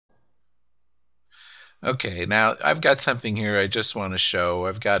Okay, now I've got something here I just want to show.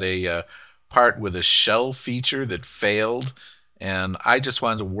 I've got a part with a shell feature that failed, and I just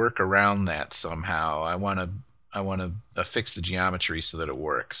want to work around that somehow. I want to fix the geometry so that it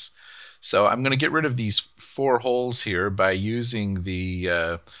works. So I'm going to get rid of these four holes here by using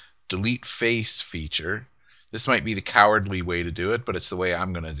the delete face feature. This might be the cowardly way to do it, but it's the way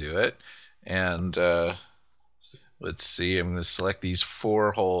I'm going to do it. And let's see, I'm going to select these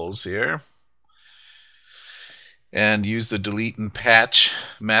four holes here and use the delete and patch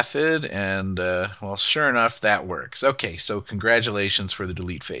method, and well, sure enough, that works. Okay, so congratulations for the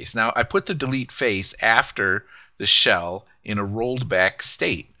delete face. Now I put the delete face after the shell in a rolled back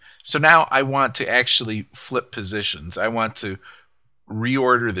state. So now I want to actually flip positions. I want to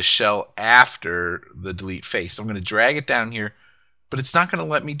reorder the shell after the delete face. So I'm going to drag it down here, but it's not going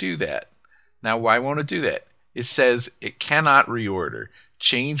to let me do that. Now, why won't it do that? It says it cannot reorder.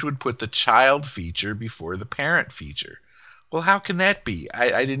 Change would put the child feature before the parent feature. Well, how can that be?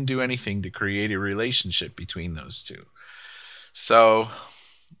 I didn't do anything to create a relationship between those two. So,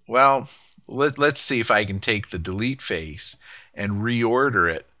 well, let's see if I can take the delete face and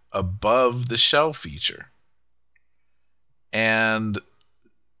reorder it above the shell feature. And,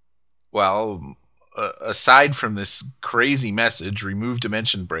 well, aside from this crazy message, remove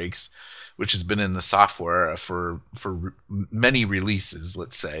dimension breaks, which has been in the software for many releases,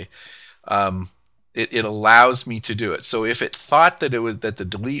 let's say, it allows me to do it. So if it thought that the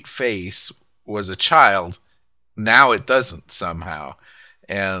delete face was a child, now it doesn't somehow.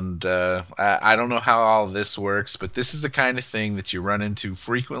 And I don't know how all this works, but this is the kind of thing that you run into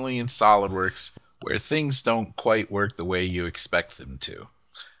frequently in SolidWorks where things don't quite work the way you expect them to.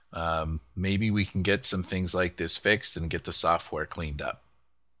 Maybe we can get some things like this fixed and get the software cleaned up.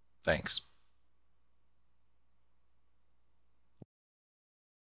 Thanks.